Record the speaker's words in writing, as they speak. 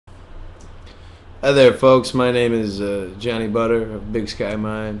Hi there, folks. My name is Johnny Butter of Big Sky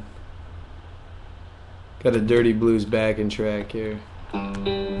Mine. Got a Dirty Blues backing track here.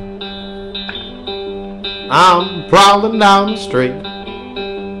 I'm prowling down the street,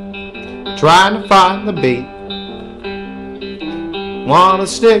 trying to find the beat. Wanna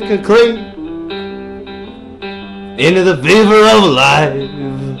stick a cleat into the fever of life.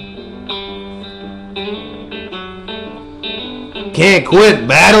 Can't quit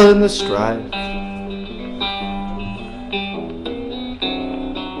battling the strife.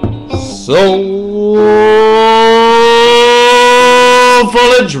 So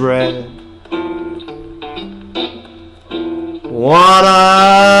full of dread, wanna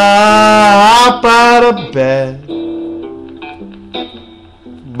hop out of bed,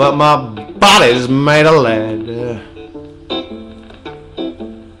 but my body's made of lead.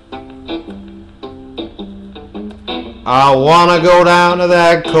 I wanna go down to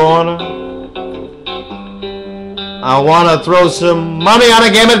that corner, I wanna throw some money on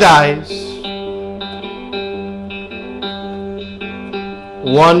a game of dice.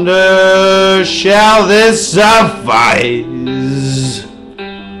 Wonder, shall this suffice?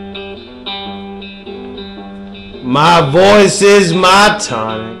 My voice is my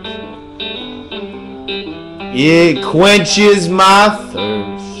tonic, it quenches my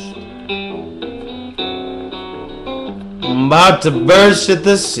thirst. I'm about to burst at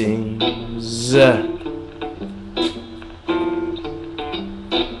the seams.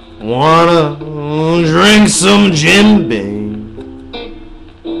 Wanna drink some Jim Beam,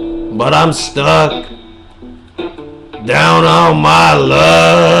 but I'm stuck down on my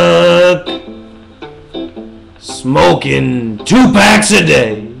luck, smoking 2 packs a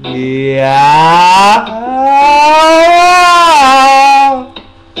day. Yeah,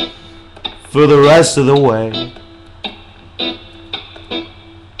 for the rest of the way.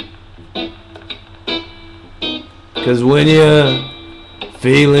 Cause when you're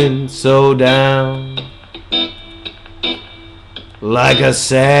feeling so down, like a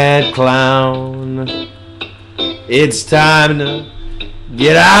sad clown, it's time to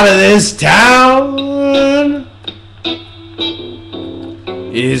get out of this town.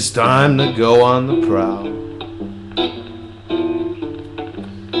 It's time to go on the prowl.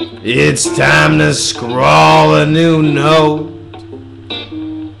 It's time to scrawl a new note.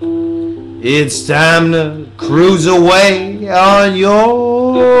 It's time to cruise away on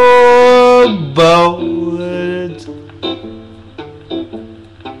your boat.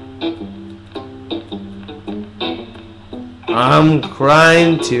 I'm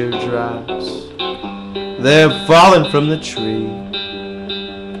crying teardrops, they're falling from the tree.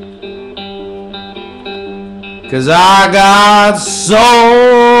 'Cause I got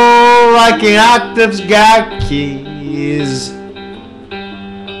soul like an octave's got keys,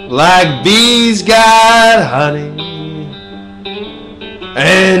 like bees got honey,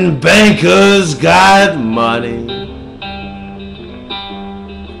 and bankers got money.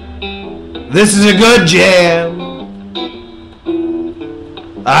 This is a good jam.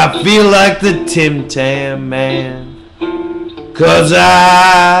 I feel like the Tim Tam Man, 'cause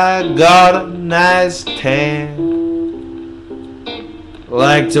I got a nice tan.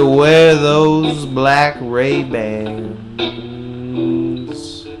 Like to wear those black Ray-Bans.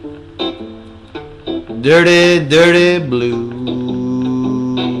 Dirty, dirty blues.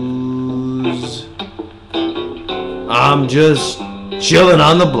 I'm just chilling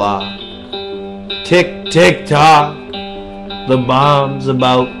on the block. Tick, tick, tock, the bomb's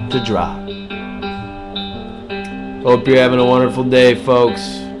about to drop. Hope you're having a wonderful day,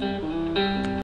 folks.